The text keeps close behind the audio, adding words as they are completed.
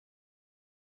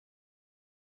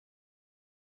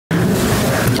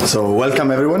So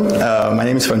welcome everyone. My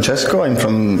name is Francesco. I'm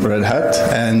from Red Hat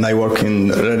and I work in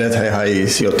Red Hat AI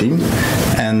CO team,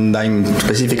 and I'm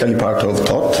specifically part of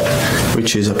TOT,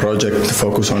 which is a project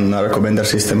focused on a recommender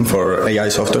system for AI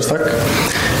software stack.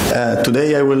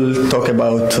 Today I will talk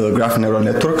about graph neural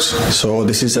networks. So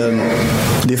this is a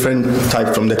different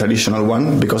type from the traditional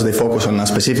one because they focus on a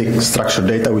specific structured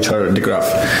data, which are the graph.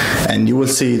 And you will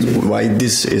see why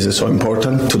this is so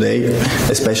important today,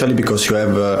 especially because you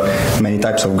have many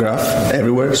types of graph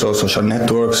everywhere, so social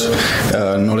networks,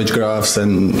 knowledge graphs,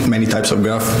 and many types of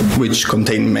graph which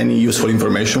contain many useful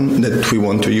information that we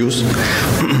want to use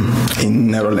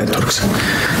in neural networks.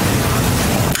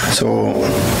 So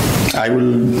I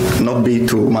will not be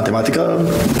too mathematical.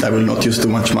 I will not use too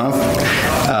much math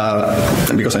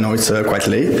because I know it's quite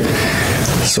late.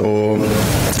 So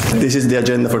this is the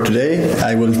agenda for today.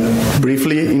 I will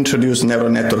briefly introduce neural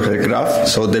network graph,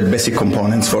 so the basic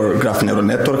components for graph neural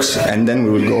networks, and then we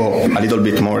will go a little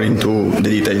bit more into the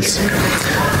details.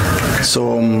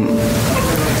 So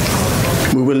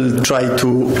we will try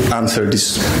to answer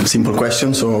this simple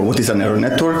question. So what is a neural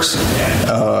networks?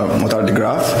 What are the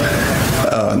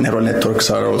graph? Neural networks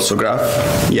are also graph.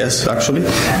 Yes, actually.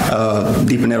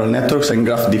 Deep neural networks and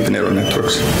graph deep neural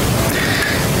networks.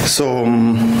 So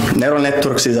neural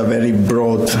networks is a very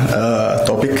broad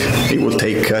topic. It will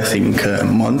take, I think, a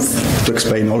month to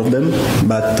explain all of them,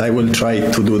 but I will try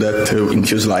to do that in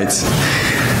few slides.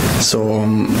 So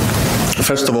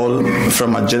first of all,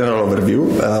 from a general overview,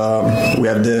 we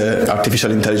have the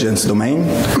artificial intelligence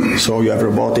domain. So you have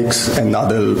robotics and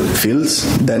other fields.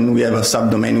 Then we have a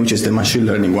subdomain, which is the machine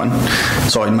learning one.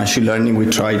 So in machine learning, we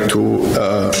try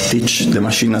to teach the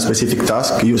machine a specific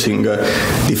task using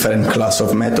different class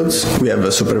of methods. We have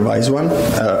a supervised one,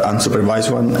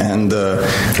 unsupervised one, and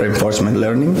reinforcement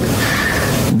learning.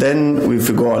 Then if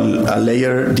we go a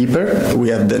layer deeper, we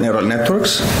have the neural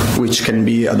networks, which can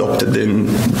be adopted in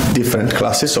different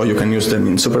classes, so you can use them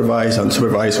in supervised,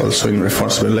 unsupervised, also in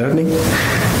reinforcement learning.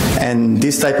 And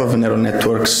this type of neural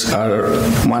networks are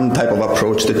one type of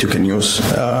approach that you can use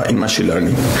in machine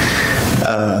learning.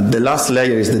 The last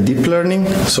layer is the deep learning.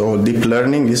 So deep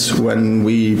learning is when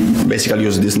we basically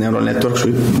use these neural networks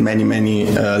with many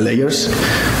layers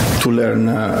to learn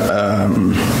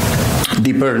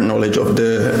deeper knowledge of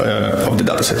the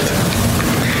dataset.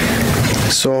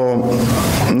 So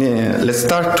let's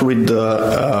start with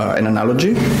an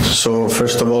analogy. So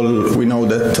first of all, we know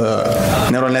that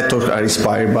neural networks are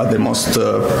inspired by the most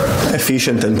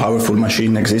efficient and powerful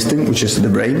machine existing, which is the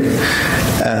brain.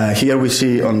 Here we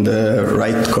see on the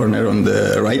right corner, on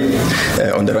the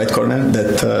right corner,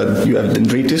 that you have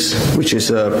dendritis, which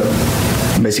is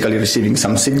basically receiving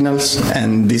some signals,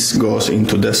 and this goes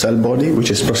into the cell body,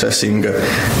 which is processing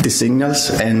the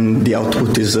signals, and the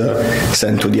output is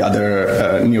sent to the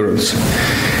other neurons.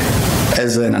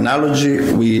 As an analogy,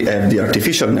 we have the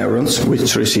artificial neurons,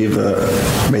 which receive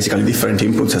basically different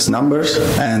inputs as numbers,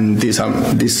 and this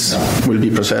will be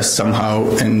processed somehow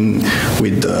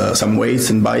with some weights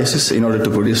and biases in order to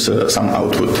produce some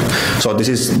output. So this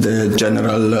is the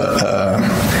general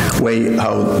way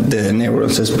how the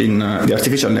neurons has been, the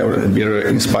artificial neurons have been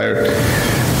inspired.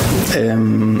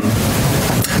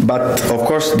 But of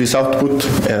course, this output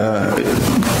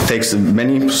takes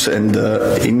many inputs, and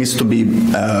it needs to be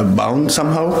bound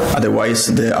somehow. Otherwise,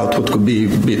 the output could be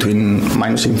between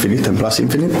minus infinite and plus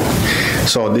infinite.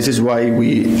 So this is why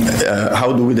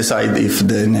how do we decide if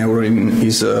the neuron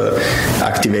is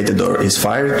activated or is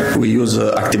fired? We use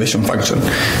activation function.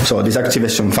 So this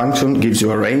activation function gives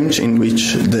you a range in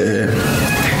which the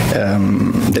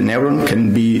neuron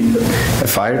can be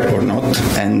fired or not,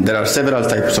 and there are several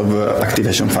types of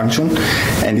activation function,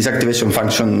 and these activation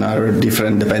functions are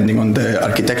different depending on the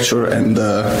architecture, and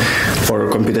for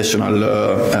computational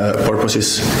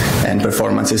purposes and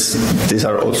performances, these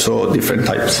are also different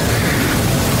types.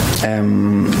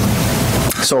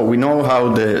 So we know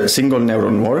how the single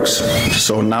neuron works,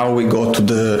 so now we go to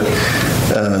the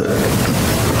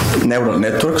neural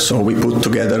network. So we put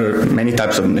together many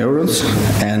types of neurons,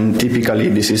 and typically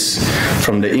this is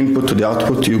from the input to the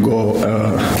output. You go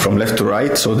from left to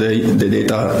right, so the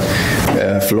data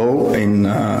flow in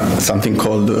something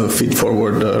called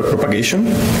feed-forward propagation,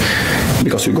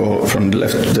 because you go from the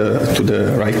left to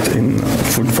the right in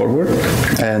feed-forward.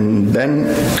 And then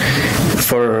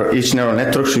for each neural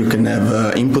network, you can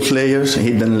have input layers,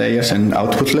 hidden layers, and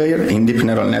output layer. In deep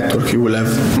neural network, you will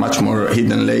have much more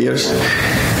hidden layers.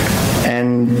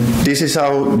 And this is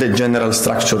how the general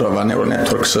structure of a neural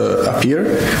networks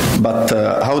appear. But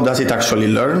how does it actually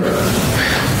learn?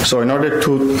 So in order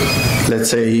to, let's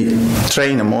say,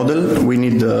 train a model, we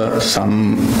need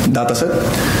some data set.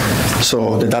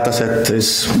 So the data set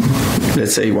is,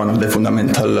 let's say, one of the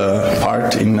fundamental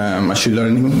part in machine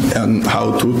learning, and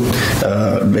how to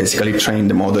basically train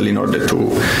the model in order to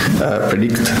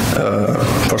predict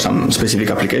for some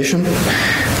specific application.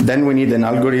 Then we need an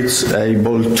algorithm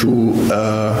able to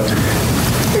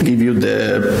give you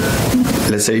the,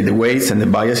 let's say, the weights and the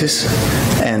biases,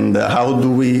 and how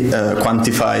do we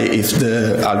quantify if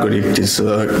the algorithm is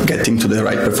getting to the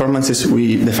right performances.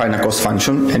 We define a cost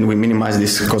function, and we minimize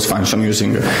this cost function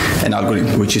using an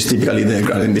algorithm, which is typically the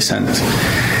gradient descent.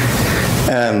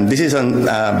 This is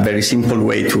a very simple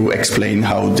way to explain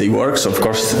how they work. So of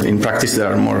course, in practice, there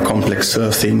are more complex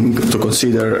things to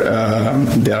consider.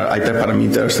 There are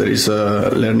hyperparameters, there is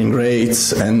learning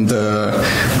rates, and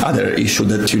other issues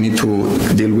that you need to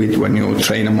deal with when you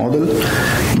train a model.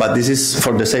 But this is,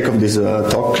 for the sake of this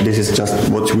talk, this is just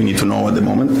what we need to know at the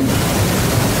moment.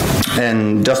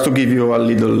 And just to give you a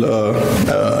little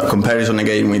comparison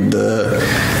again with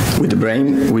the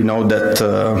brain, we know that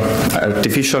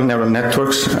artificial neural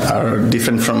networks are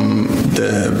different from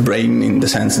the brain in the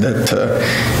sense that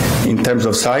in terms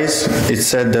of size, it's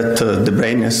said that the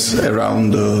brain is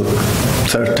around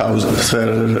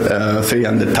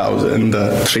 300,000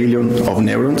 trillion of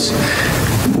neurons.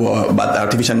 But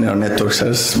artificial neural networks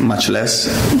has much less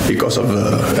because of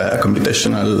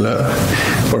computational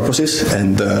purposes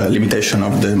and limitation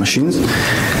of the machines.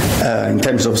 In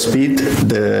terms of speed,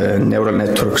 the neural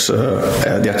networks,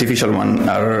 the artificial ones,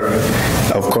 are,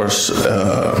 of course,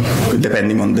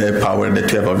 depending on the power that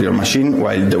you have of your machine,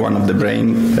 while the one of the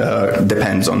brain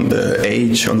depends on the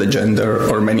age, on the gender,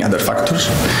 or many other factors.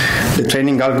 The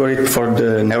training algorithm for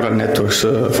the neural networks,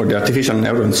 for the artificial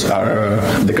neurons, are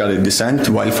the gradient descent,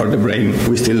 while for the brain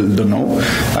we still don't know,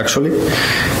 actually.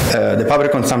 The power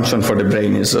consumption for the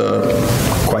brain is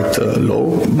quite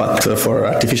low, but for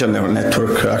artificial neural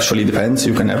network actually depends.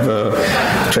 You can have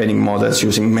training models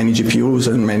using many GPUs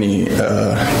and many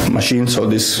machines, so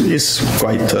this is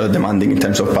quite demanding in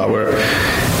terms of power.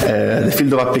 The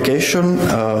field of application,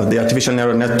 the artificial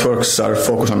neural networks are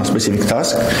focused on a specific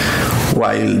task,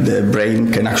 while the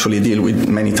brain can actually deal with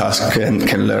many tasks and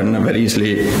can learn very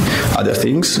easily other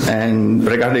things. And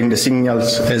regarding the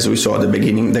signals, as we saw at the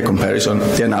beginning, the comparison,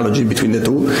 the analogy between the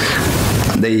two,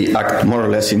 they act more or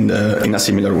less in a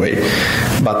similar way.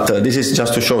 But this is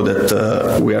just to show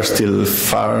that we are still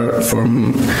far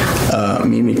from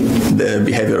mimic the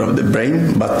behavior of the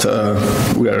brain, but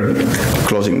we are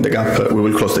closing the gap. We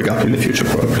will close the gap in the future,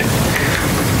 probably.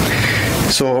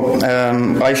 So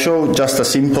I show just a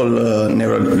simple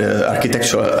neural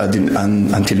architecture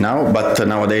until now, but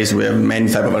nowadays we have many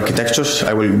types of architectures.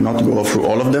 I will not go through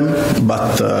all of them,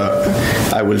 but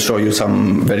I will show you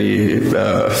some very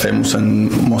famous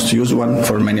and most used one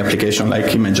for many applications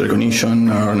like image recognition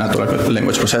or natural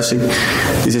language processing.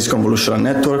 This is convolutional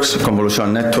networks.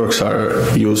 Convolutional networks are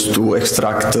used to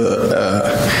extract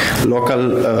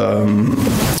local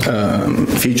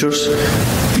features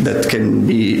that can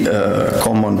be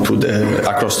common to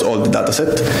across all the data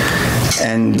set,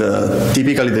 and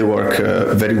typically they work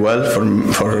very well for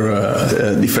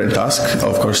different tasks.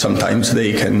 Of course, sometimes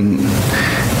they can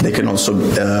also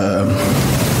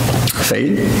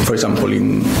fail. For example,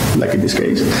 like in this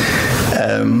case.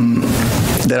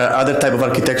 There are other type of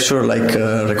architecture like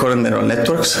recurrent neural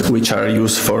networks, which are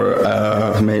used for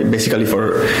basically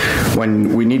for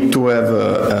when we need to have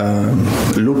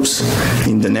loops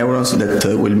in the neurons that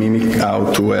will mimic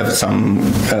how to have some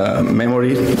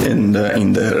memory in the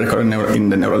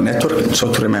neural network.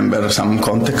 So to remember some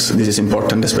context, this is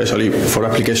important, especially for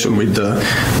application with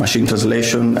machine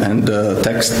translation and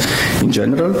text in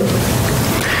general.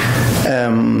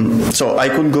 So I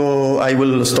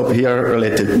will stop here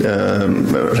related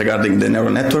regarding the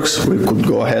neural networks. We could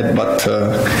go ahead, but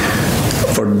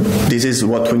this is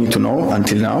what we need to know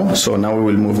until now. So now we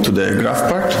will move to the graph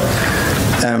part.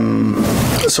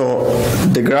 So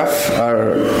the graphs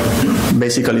are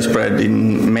basically spread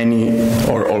in many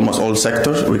or almost all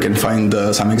sectors. We can find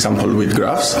some example with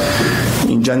graphs.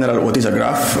 In general, what is a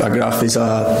graph? A graph is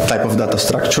a type of data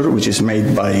structure which is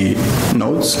made by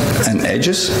nodes and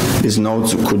edges. These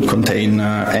nodes could contain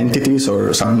entities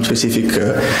or some specific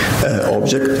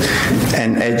object,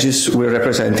 and edges will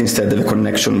represent instead the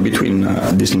connection between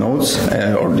these nodes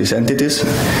or these entities.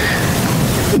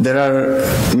 There are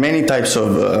many types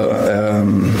of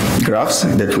graphs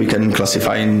that we can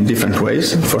classify in different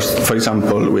ways. For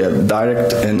example, we have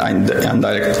direct and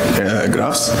indirect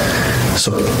graphs.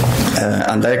 So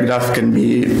indirect graph can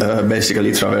be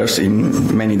basically traversed in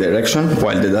many directions,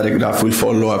 while the direct graph will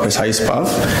follow a precise path.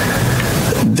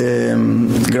 The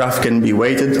graph can be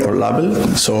weighted or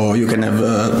labeled, so you can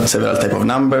have several type of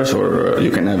numbers, or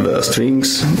you can have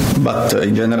strings, but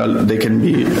in general they can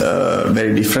be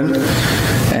very different,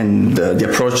 and the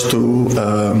approach to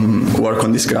work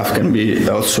on this graph can be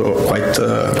also quite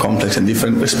complex and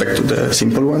different with respect to the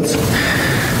simple ones.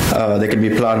 They can be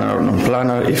planar or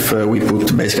non-planar. If we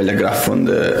put basically a graph on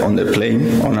the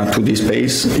plane on a 2D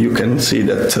space, you can see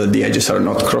that the edges are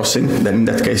not crossing. Then in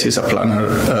that case, it's a planar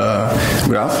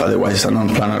graph. Otherwise, it's a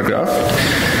non-planar graph.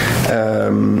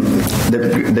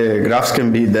 The graphs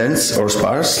can be dense or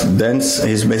sparse. Dense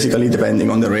is basically depending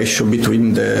on the ratio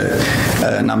between the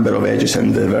number of edges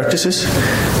and the vertices.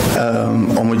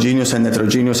 Homogeneous and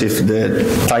heterogeneous if the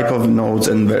type of nodes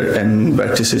and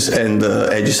vertices and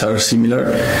edges are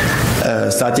similar.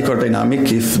 Static or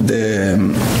dynamic if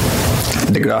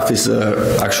the graph is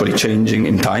actually changing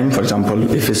in time. For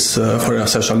example, if it's for a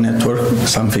social network,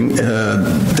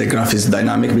 the graph is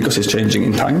dynamic because it's changing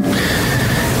in time.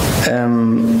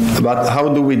 But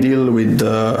how do we deal with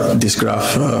this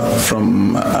graph in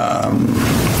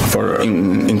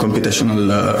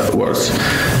computational words?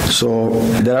 So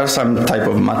there are some type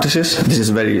of matrices. This is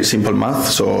very simple math.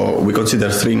 So we consider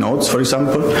 3 nodes, for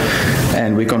example,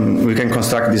 and we can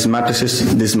construct these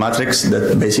matrices, this matrix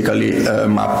that basically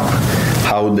map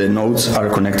how the nodes are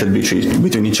connected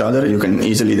between each other. You can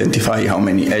easily identify how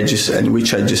many edges and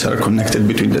which edges are connected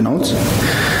between the nodes.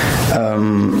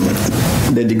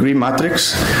 The degree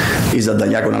matrix is a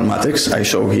diagonal matrix. I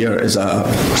show here as a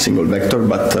single vector,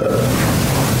 but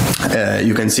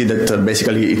you can see that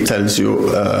basically it tells you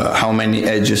how many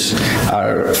edges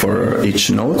are for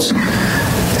each node.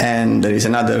 And there is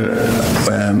another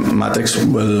matrix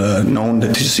well known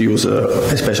that is used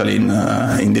especially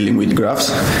in dealing with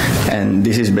graphs, and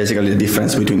this is basically the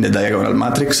difference between the diagonal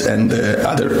matrix and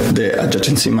the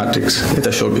adjacency matrix that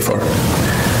I showed before.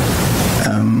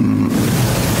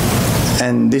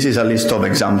 And this is a list of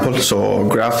examples. So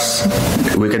graphs,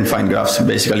 we can find graphs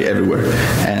basically everywhere.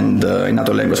 And in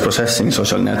natural language processing,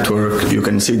 social network, you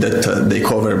can see that they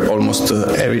cover almost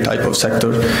every type of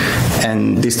sector.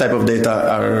 And this type of data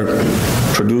are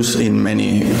produced in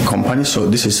many companies. So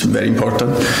this is very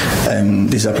important. And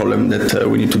this is a problem that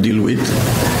we need to deal with.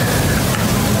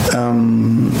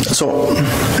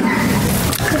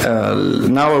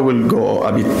 Now I will go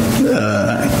a bit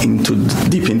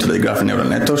deep into the graph neural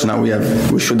networks. Now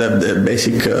we should have the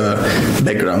basic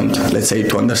background, let's say,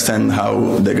 to understand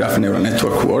how the graph neural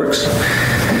network works.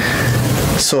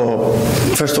 So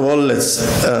first of all, let's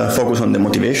focus on the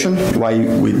motivation, why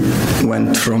we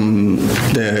went from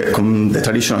the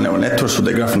traditional neural networks to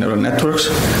the graph neural networks.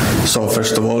 So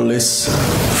first of all is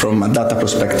from a data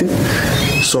perspective.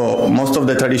 So most of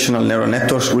the traditional neural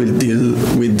networks will deal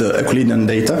with the Euclidean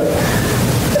data.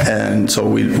 And so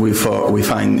we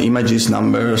find images,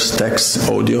 numbers, text,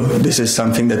 audio. This is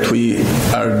something that we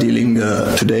are dealing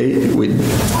today with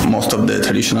most of the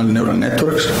traditional neural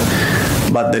networks.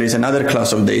 But there is another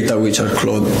class of data which are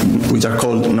called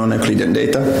non-Euclidean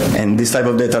data, and this type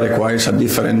of data requires a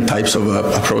different types of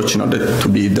approach in order to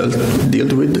be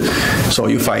dealt with. So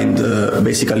you find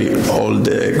basically all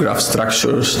the graph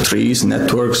structures, trees,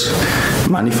 networks,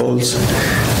 manifolds,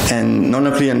 and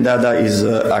non-Euclidean data is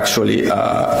actually a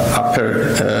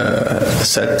upper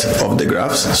set of the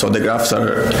graphs. So the graphs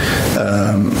are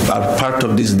part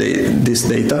of this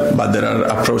data, but there are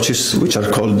approaches which are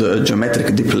called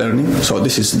geometric deep learning. So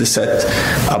this is the set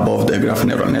above the graph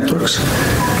neural networks.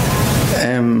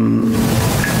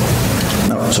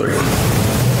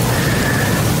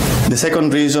 The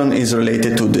second reason is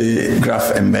related to the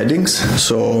graph embeddings.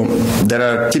 So there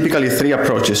are typically 3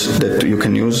 approaches that you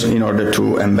can use in order to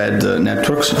embed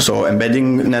networks. So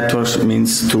embedding networks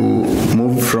means to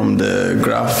move from the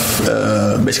graph,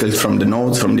 basically from the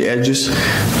nodes, from the edges,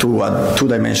 to a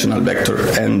 2-dimensional vector.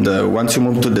 And once you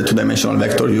move to the 2-dimensional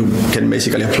vector, you can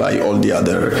basically apply all the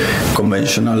other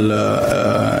conventional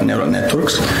neural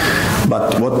networks.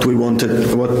 But what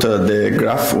the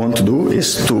graph want to do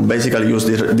is to basically use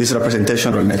these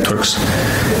representational networks,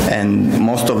 and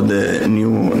most of the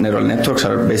new neural networks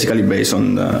are basically based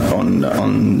on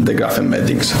the graph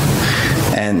embeddings.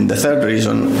 And the third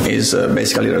reason is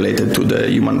basically related to the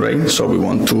human brain. So we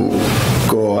want to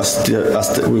go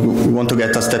we want to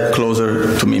get a step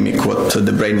closer to mimic what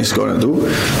the brain is going to do.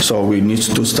 So we need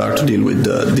to start to deal with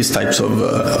these types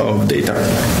of data.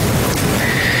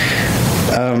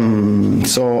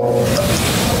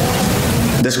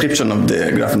 description of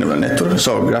the graph neural network.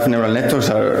 So graph neural networks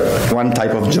are one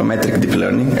type of geometric deep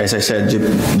learning. As I said,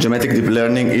 geometric deep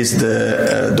learning is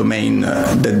the domain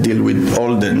that deal with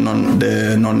all the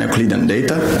non-Euclidean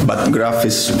data, but graph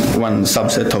is one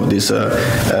subset of these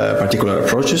particular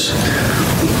approaches.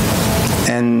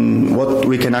 And what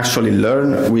we can actually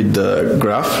learn with the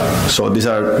graph, so these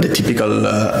are the typical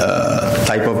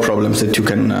type of problems that you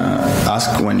can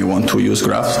ask when you want to use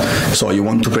graphs. So you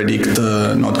want to predict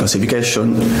node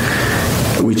classification,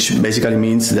 which basically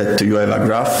means that you have a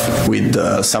graph with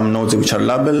some nodes which are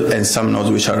labeled and some nodes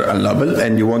which are unlabeled,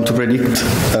 and you want to predict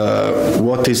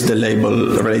what is the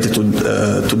label related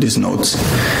to these nodes.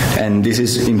 And this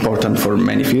is important for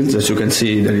many fields. As you can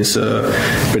see, there is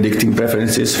predicting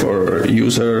preferences for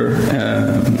user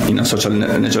in a social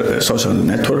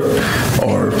network,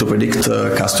 or to predict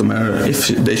customer if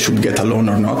they should get a loan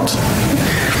or not.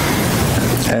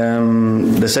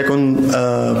 The second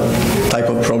type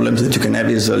of problems that you can have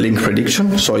is link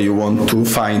prediction. So you want to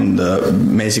find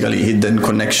basically hidden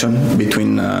connection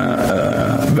between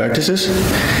vertices,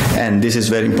 and this is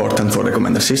very important for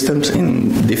recommender systems in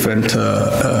different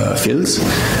fields.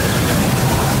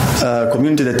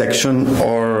 Community detection,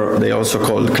 or they also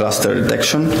call cluster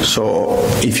detection. So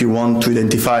if you want to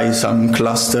identify some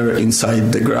cluster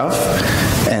inside the graph,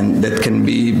 and that can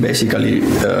be basically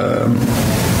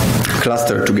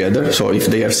clustered together, so if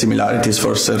they have similarities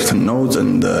for certain nodes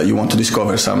and you want to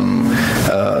discover some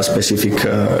specific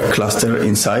cluster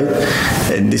inside,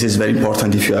 and this is very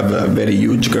important if you have very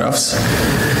huge graphs.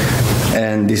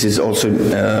 And this is also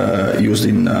used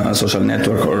in social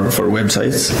network or for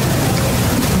websites.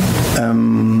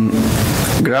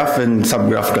 Graph and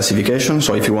subgraph classification.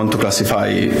 So if you want to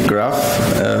classify graph,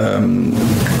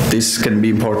 this can be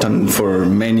important for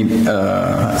many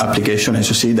applications. As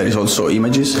you see, there is also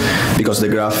images, because the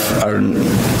graph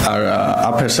are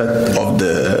upper set of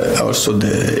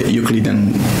the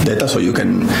Euclidean data, so you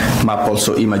can map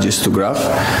also images to graph.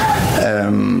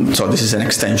 So this is an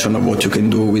extension of what you can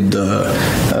do with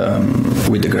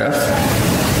the graph.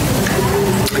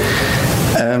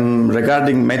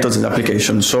 Regarding methods and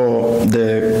applications, so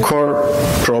the core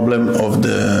problem of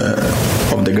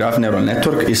the graph neural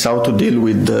network is how to deal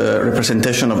with the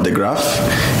representation of the graph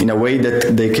in a way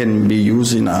that they can be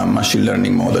used in a machine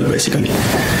learning model, basically.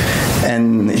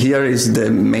 And here is the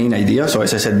main idea. So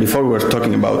as I said before, we were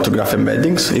talking about graph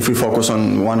embeddings. If we focus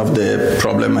on one of the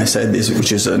problem I said,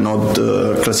 which is node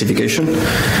classification,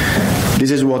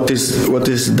 this is what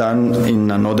is done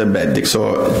in a node embedding.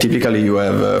 So typically you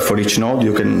have, for each node,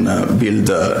 you can build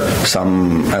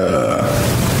some,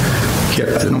 here,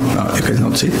 I don't know, you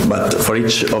cannot see, but for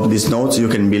each of these nodes, you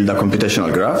can build a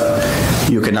computational graph.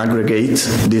 You can aggregate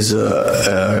this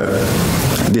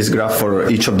graph for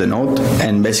each of the node,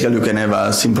 and basically you can have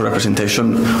a simple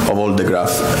representation of all the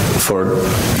graph for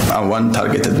one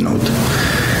targeted node.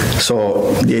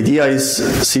 So the idea is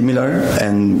similar,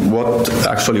 and what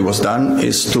actually was done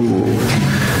is to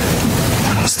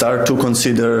start to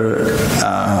consider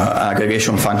an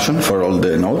aggregation function for all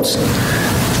the nodes,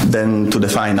 then to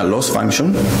define a loss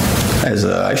function, as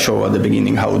I show at the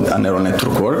beginning how a neural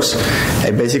network works,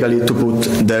 and basically to put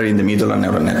there in the middle a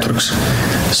neural networks.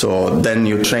 So then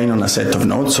you train on a set of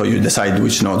nodes, so you decide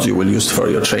which nodes you will use for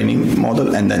your training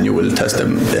model, and then you will test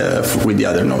them with the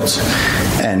other nodes.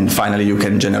 And finally you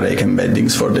can generate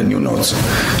embeddings for the new nodes.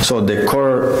 So the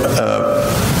core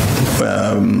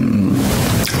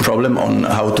problem on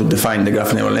how to define the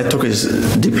graph neural network is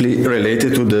deeply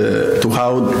related to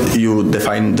how you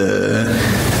define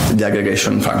the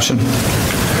aggregation function.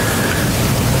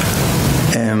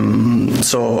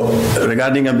 So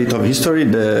regarding a bit of history,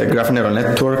 the graph neural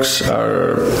networks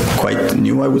are quite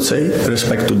new, I would say, with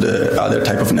respect to the other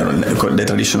type of the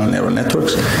traditional neural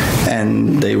networks,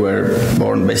 and they were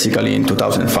born basically in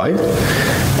 2005.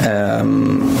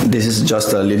 This is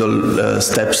just a little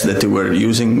steps that they were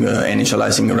using,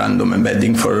 initializing a random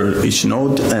embedding for each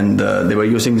node, and they were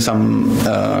using some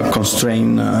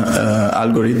constraint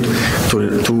algorithm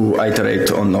to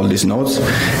iterate on all these nodes.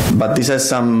 But this has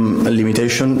some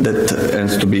limitation that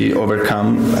has to be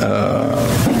overcome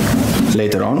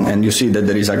later on, and you see that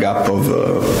there is a gap of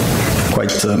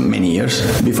quite many years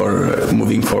before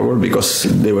moving forward, because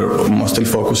they were mostly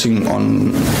focusing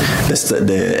on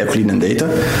the Euclidean data.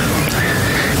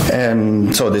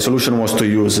 And so the solution was to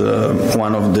use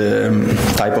one of the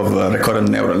type of recurrent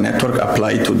neural network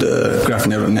applied to the graph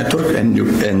neural network,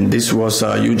 and this was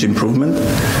a huge improvement.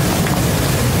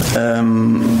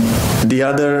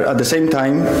 At the same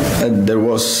time, there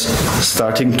was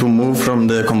starting to move from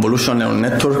the convolutional neural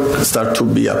network, start to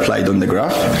be applied on the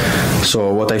graph.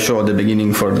 So what I showed at the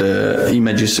beginning for the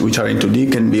images which are in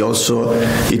 2D can be also,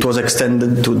 it was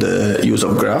extended to the use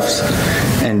of graphs,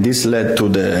 and this led to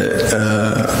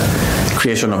the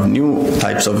creation of new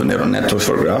types of neural networks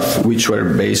for graph, which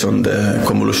were based on the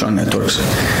convolutional networks.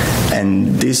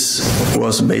 And this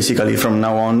was basically, from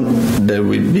now on, there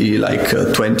will be like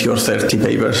 20 or 30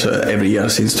 papers every year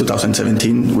since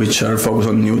 2017, which are focused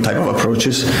on new type of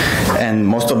approaches. And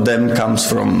most of them comes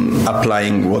from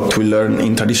applying what we learn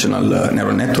in traditional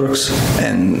neural networks,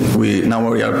 and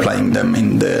now we are applying them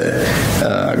in the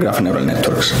graph neural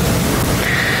networks.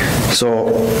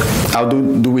 So how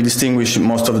do we distinguish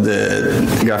most of the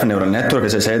graph neural network,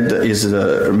 as I said, is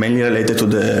mainly related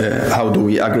to how do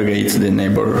we aggregate the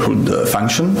neighborhood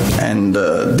function, and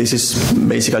this is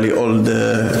basically all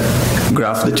the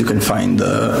graph that you can find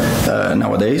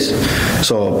nowadays.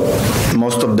 So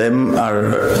most of them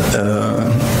are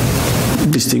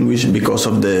distinguished because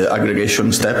of the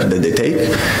aggregation step that they take,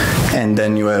 and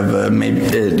then you have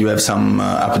you have some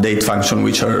update function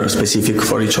which are specific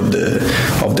for each of the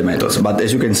methods. But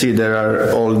as you can see, there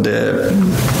are all the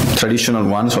traditional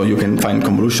ones, so you can find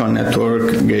convolutional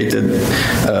network, gated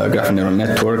graph neural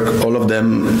network. All of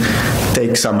them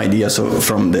take some ideas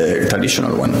from the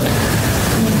traditional one.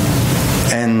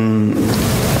 And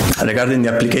regarding the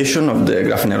application of the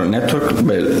graph neural network,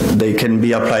 well, they can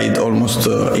be applied almost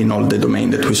in all the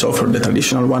domain that we saw for the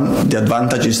traditional one. The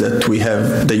advantage is that we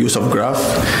have the use of graph,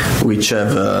 which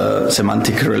have a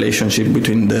semantic relationship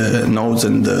between the nodes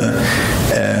and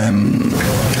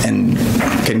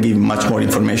can give much more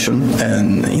information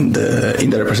in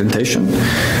the representation.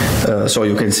 So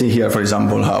you can see here, for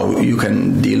example, how you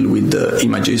can deal with the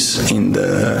images in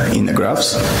the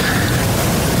graphs.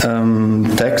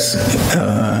 Text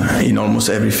in almost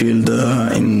every field,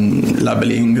 in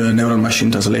labeling, neural machine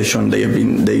translation,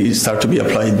 they start to be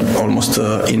applied almost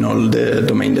in all the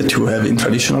domain that you have in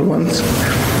traditional ones.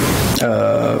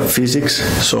 Physics,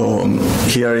 so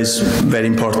here is very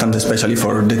important, especially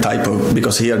for the type of,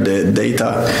 because here the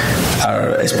data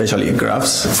are especially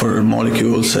graphs for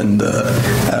molecules and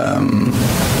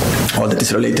all that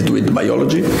is related with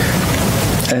biology.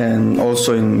 And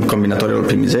also in combinatorial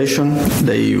optimization,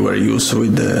 they were used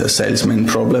with the salesman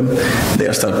problem. They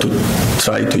are start to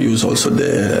try to use also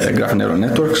the graph neural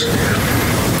networks,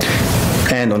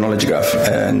 and on knowledge graph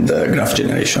and graph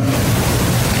generation.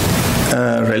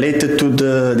 Related to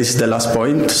this is the last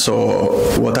point. So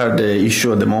what are the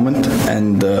issues at the moment?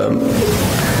 And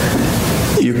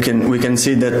we can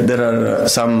see that there are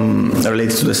some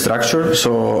related to the structure.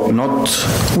 So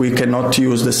we cannot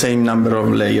use the same number of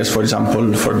layers, for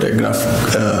example, for the graph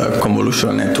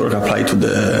convolutional network applied to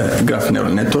the graph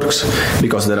neural networks,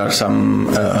 because there are some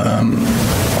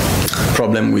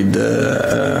problem with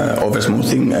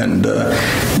oversmoothing, and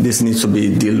this needs to be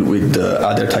dealt with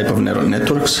other type of neural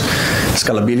networks.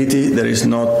 Scalability, there is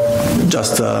not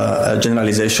just a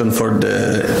generalization for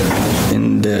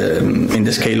in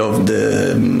the scale of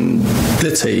the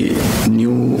let's say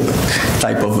new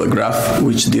type of graph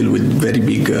which deal with very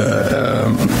big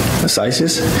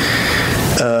sizes.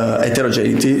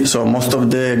 Heterogeneity, so most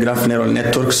of the graph neural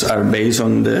networks are based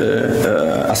on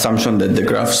the assumption that the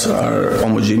graphs are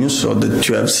homogeneous, so that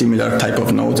you have similar type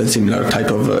of nodes and similar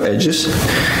type of edges.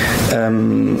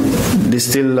 There's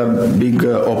still a big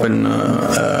open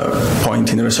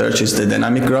point in research is the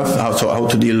dynamic graph, how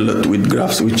to deal with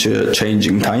graphs which change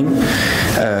in time.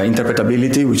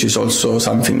 Interpretability, which is also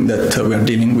something that we are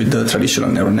dealing with the traditional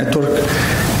neural network,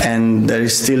 and there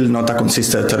is still not a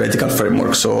consistent theoretical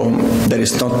framework, so there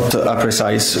is not a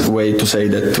precise way to say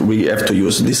that we have to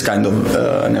use this kind of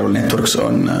neural networks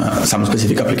on some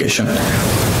specific application.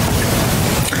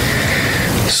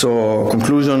 So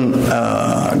conclusion,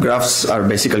 graphs are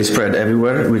basically spread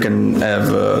everywhere. We can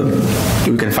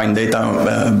find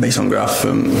data based on graph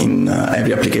in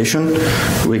every application.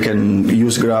 We can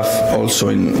use graph also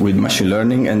with machine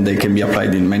learning, and they can be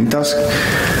applied in many tasks.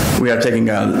 We are taking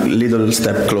a little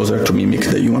step closer to mimic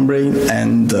the human brain,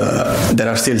 and there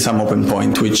are still some open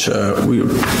points which are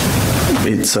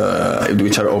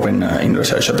open in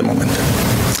research at the moment.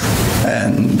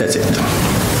 And that's it.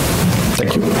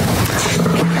 Thank you.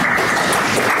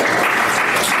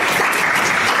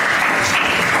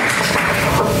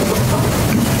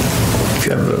 If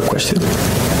you have a question.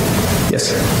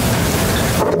 Yes.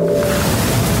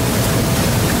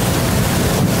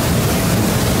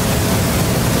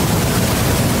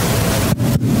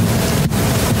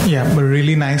 Yeah, but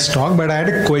really nice talk. But I had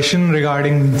a question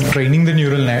regarding training the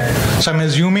neural net. So I'm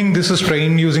assuming this is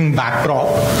trained using backprop.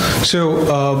 So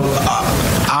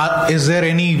is there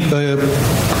any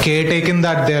care taken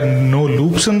that there are no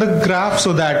loops in the graph?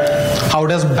 So that how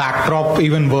does backprop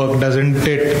even work? Doesn't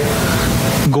it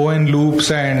go in loops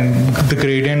and the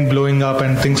gradient blowing up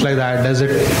and things like that?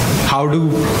 How do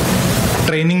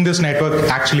training this network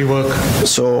actually work?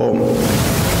 So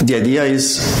the idea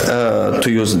is to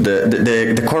use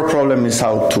the core problem is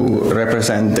how to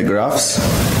represent the graphs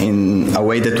in a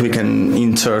way that we can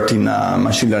insert in a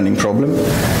machine learning problem.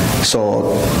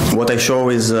 So what I show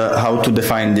is how to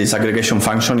define this aggregation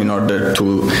function in order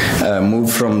to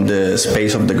move from the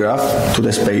space of the graph to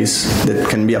the space that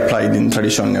can be applied in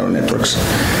traditional neural networks.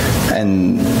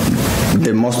 And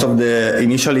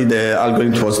initially the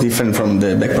algorithm was different from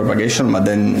the backpropagation, but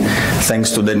then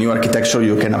thanks to the new architecture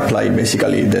you can apply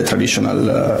basically the traditional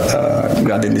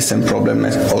gradient descent problem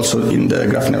also in the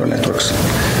graph neural networks.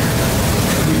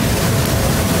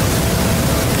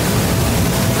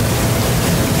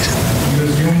 You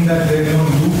assume that there are no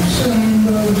loops in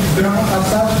the graph as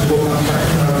such?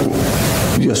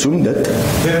 You assume that?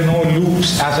 There are no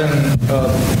loops as in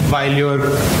while you're...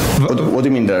 What do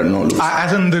you mean there are no loops?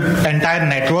 As in the entire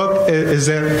network, is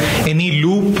there any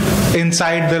loop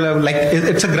inside the... Like,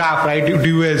 it's a graph, right? Do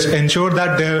you ensure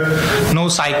that there are no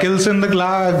cycles in the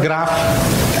graph?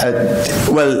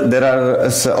 Well, there are,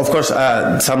 of course,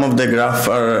 some of the graph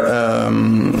are...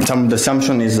 some of the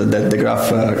assumption is that the graph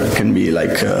can be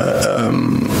like...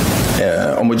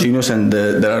 homogeneous and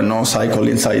there are no cycle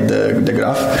inside the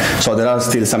graph. So there are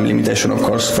still some limitation, of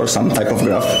course, for some type of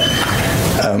graph.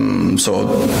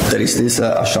 So there is this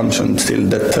assumption still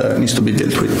that needs to be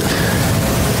dealt with.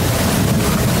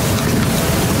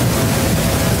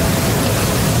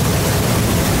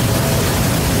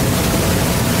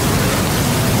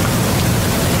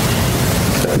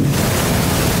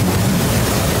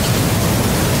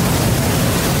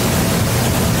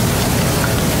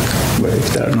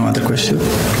 If there are no other questions.